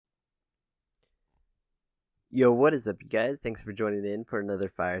Yo, what is up, you guys? Thanks for joining in for another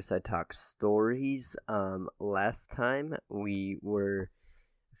Fireside Talk Stories. Last time we were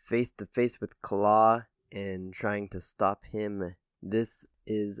face to face with Claw and trying to stop him. This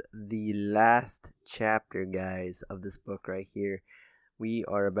is the last chapter, guys, of this book right here. We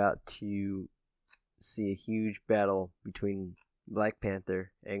are about to see a huge battle between Black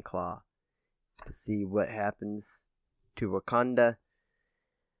Panther and Claw to see what happens to Wakanda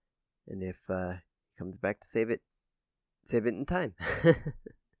and if comes back to save it in time.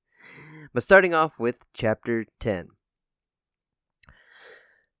 But starting off with chapter 10.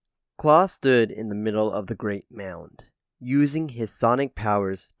 Claw stood in the middle of the great mound, using his sonic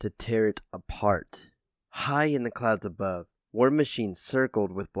powers to tear it apart. High in the clouds above, War Machine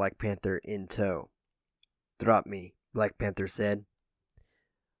circled with Black Panther in tow. "Drop me," Black Panther said.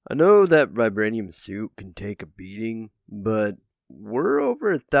 "I know that vibranium suit can take a beating, but we're over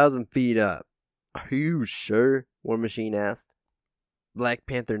 1,000 feet up. Are you sure?" War Machine asked. Black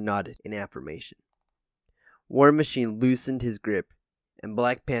Panther nodded in affirmation. War Machine loosened his grip, and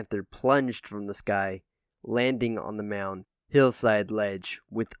Black Panther plunged from the sky, landing on the mound hillside ledge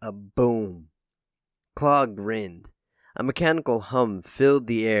with a boom. Claw grinned. A mechanical hum filled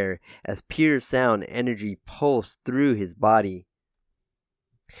the air as pure sound energy pulsed through his body.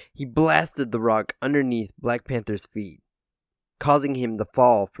 He blasted the rock underneath Black Panther's feet, causing him to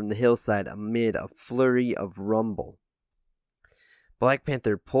fall from the hillside amid a flurry of rumble. Black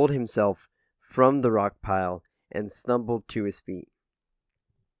Panther pulled himself from the rock pile and stumbled to his feet.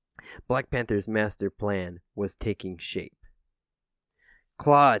 Black Panther's master plan was taking shape.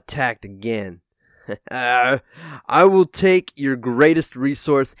 Claw attacked again. "I will take your greatest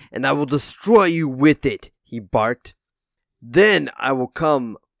resource and I will destroy you with it," he barked. "Then I will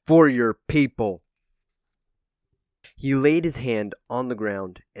come for your people." He laid his hand on the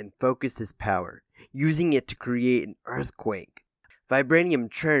ground and focused his power, using it to create an earthquake.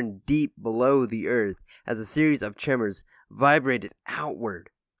 Vibranium churned deep below the earth as a series of tremors vibrated outward,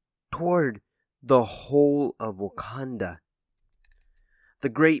 toward the whole of Wakanda. The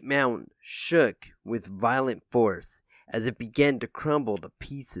great mound shook with violent force as it began to crumble to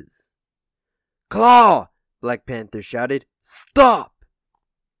pieces. "Claw!" Black Panther shouted. "Stop!"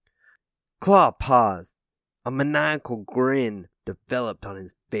 Claw paused. A maniacal grin developed on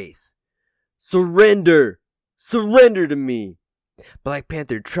his face. "Surrender! Surrender to me!" Black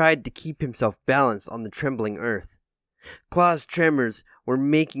Panther tried to keep himself balanced on the trembling earth. Claw's tremors were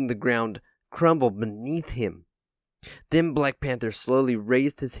making the ground crumble beneath him. Then Black Panther slowly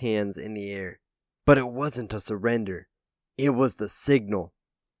raised his hands in the air. But it wasn't a surrender. It was the signal.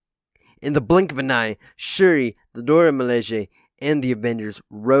 In the blink of an eye, Shuri, the Dora Milaje, and the Avengers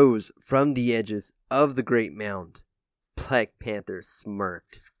rose from the edges of the great mound. Black Panther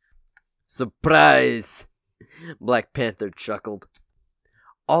smirked. "Surprise!" Black Panther chuckled.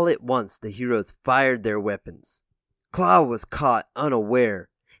 All at once the heroes fired their weapons. Claw was caught unaware.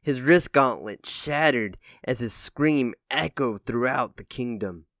 His wrist gauntlet shattered as his scream echoed throughout the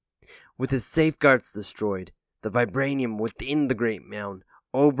kingdom. With his safeguards destroyed, the vibranium within the great mound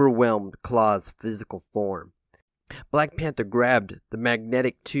overwhelmed Claw's physical form. Black Panther grabbed the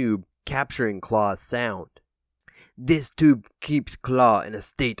magnetic tube, capturing Claw's sound. "This tube keeps Claw in a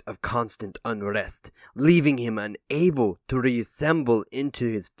state of constant unrest, leaving him unable to reassemble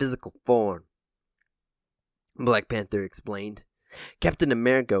into his physical form," Black Panther explained. Captain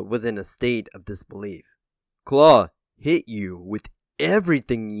America was in a state of disbelief. "Claw hit you with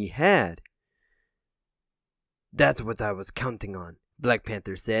everything he had." "That's what I was counting on," Black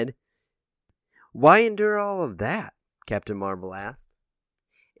Panther said. "Why endure all of that?" Captain Marvel asked.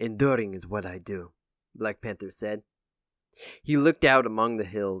 "Enduring is what I do," Black Panther said. He looked out among the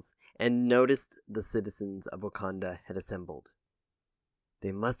hills and noticed the citizens of Wakanda had assembled.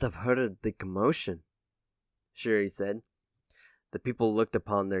 "They must have heard the commotion," Shuri said. The people looked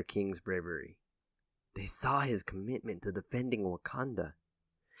upon their king's bravery. They saw his commitment to defending Wakanda,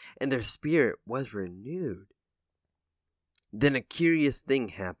 and their spirit was renewed. Then a curious thing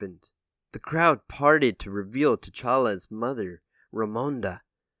happened. The crowd parted to reveal T'Challa's mother, Ramonda.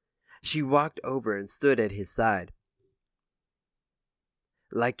 She walked over and stood at his side.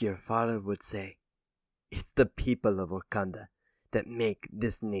 "Like your father would say, it's the people of Wakanda that make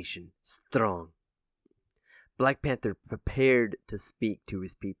this nation strong." Black Panther prepared to speak to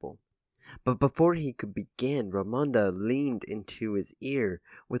his people. But before he could begin, Ramonda leaned into his ear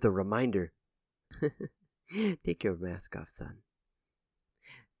with a reminder. "Take your mask off, son."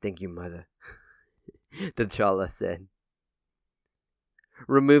 "Thank you, mother," T'Challa said.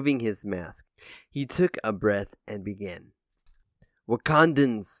 Removing his mask, he took a breath and began.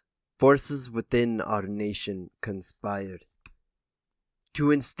 "Wakandans, forces within our nation conspired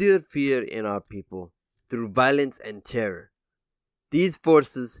to instill fear in our people through violence and terror. These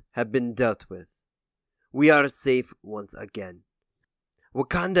forces have been dealt with. We are safe once again.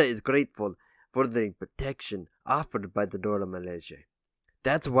 Wakanda is grateful for the protection offered by the Dora Milaje.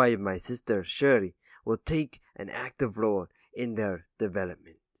 That's why my sister Shuri will take an active role in their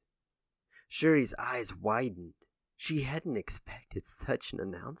development. Shuri's eyes widened. She hadn't expected such an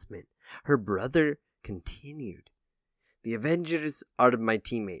announcement. Her brother continued. The Avengers are my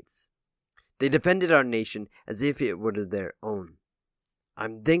teammates. They defended our nation as if it were their own.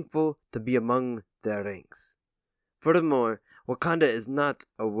 I'm thankful to be among their ranks. Furthermore, Wakanda is not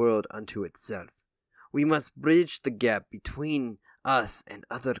a world unto itself. We must bridge the gap between us and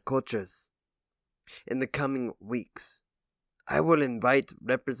other cultures. In the coming weeks, I will invite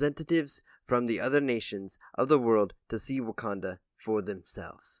representatives from the other nations of the world to see Wakanda for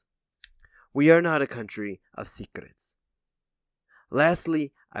themselves. We are not a country of secrets.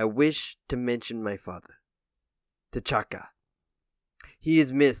 Lastly, I wish to mention my father, T'Chaka. He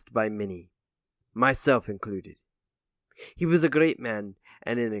is missed by many, myself included. He was a great man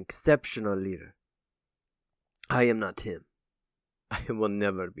and an exceptional leader. I am not him. I will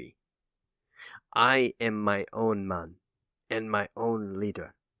never be. I am my own man and my own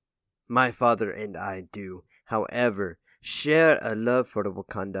leader. My father and I do, however, share a love for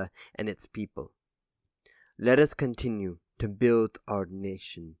Wakanda and its people. Let us continue to build our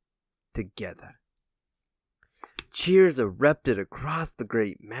nation together. Cheers erupted across the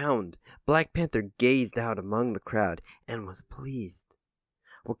great mound. Black Panther gazed out among the crowd and was pleased.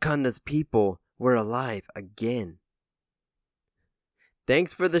 Wakanda's people were alive again.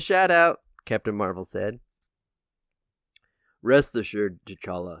 Thanks for the shout out, Captain Marvel said. Rest assured,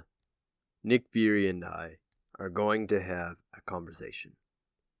 T'Challa. Nick Fury and I are going to have a conversation.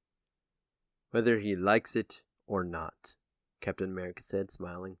 Whether he likes it or not, Captain America said,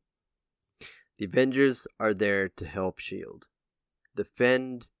 smiling. The Avengers are there to help S.H.I.E.L.D.,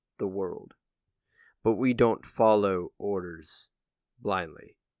 defend the world, but we don't follow orders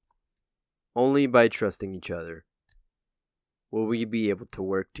blindly. Only by trusting each other will we be able to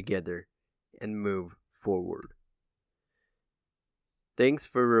work together and move forward. Thanks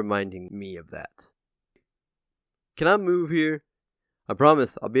for reminding me of that. Can I move here? I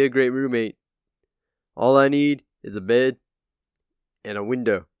promise I'll be a great roommate. All I need is a bed and a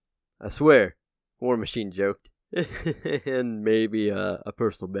window. I swear, War Machine joked. And maybe a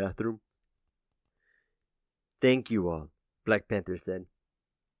personal bathroom. Thank you all, Black Panther said,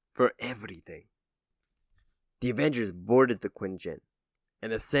 for everything. The Avengers boarded the Quinjet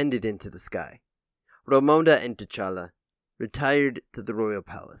and ascended into the sky. Ramonda and T'Challa retired to the royal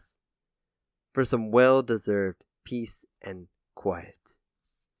palace for some well-deserved peace and quiet.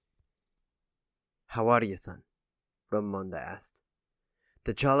 How are you, son? Ramonda asked.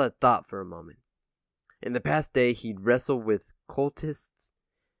 T'Challa thought for a moment. In the past day, he'd wrestled with cultists,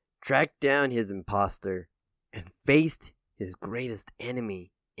 tracked down his imposter, and faced his greatest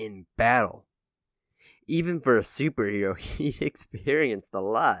enemy in battle. Even for a superhero, he'd experienced a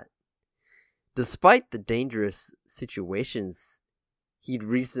lot. Despite the dangerous situations he'd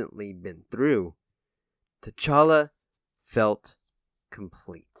recently been through, T'Challa felt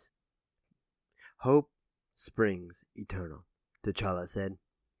complete. Hope springs eternal, T'Challa said.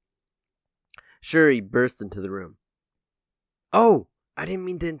 Shuri burst into the room. Oh, I didn't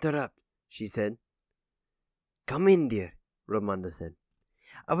mean to interrupt, she said. Come in, dear, Ramonda said.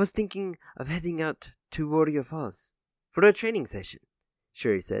 I was thinking of heading out to Warrior Falls for a training session,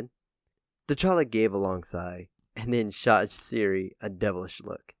 Shuri said. T'Challa gave a long sigh and then shot Shuri a devilish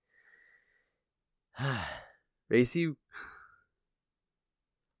look. Race you?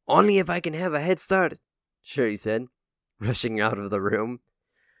 Only if I can have a head start, Shuri said, rushing out of the room.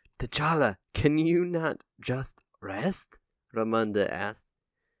 T'Challa, can you not just rest? Ramonda asked.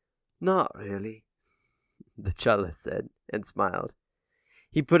 Not really, T'Challa said and smiled.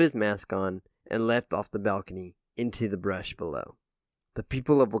 He put his mask on and left off the balcony into the brush below. The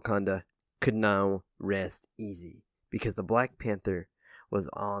people of Wakanda could now rest easy because the Black Panther was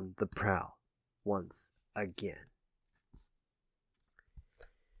on the prowl once again.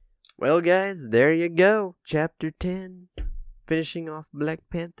 Well, guys, there you go. Chapter 10. Finishing off Black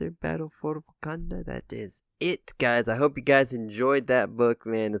Panther Battle for Wakanda. That is it, guys. I hope you guys enjoyed that book,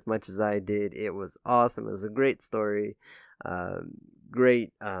 man, as much as I did. It was awesome. It was a great story.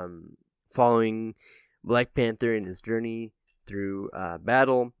 Great following Black Panther and his journey through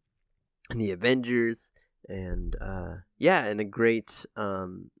battle and the Avengers. And and a great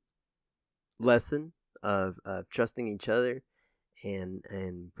lesson of trusting each other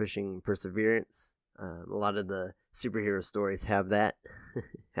and pushing perseverance. A lot of the superhero stories have that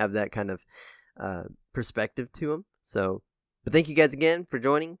have that kind of perspective to them. So, but thank you guys again for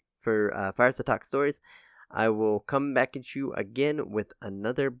joining for Fireside Talk Stories. I will come back at you again with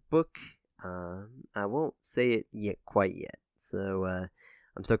another book. I won't say it yet, quite yet. So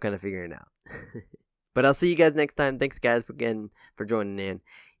I'm still kind of figuring it out. But I'll see you guys next time. Thanks, guys, again for joining in.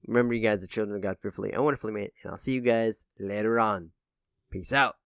 Remember, you guys are children of God, fearfully and wonderfully made. And I'll see you guys later on. Peace out.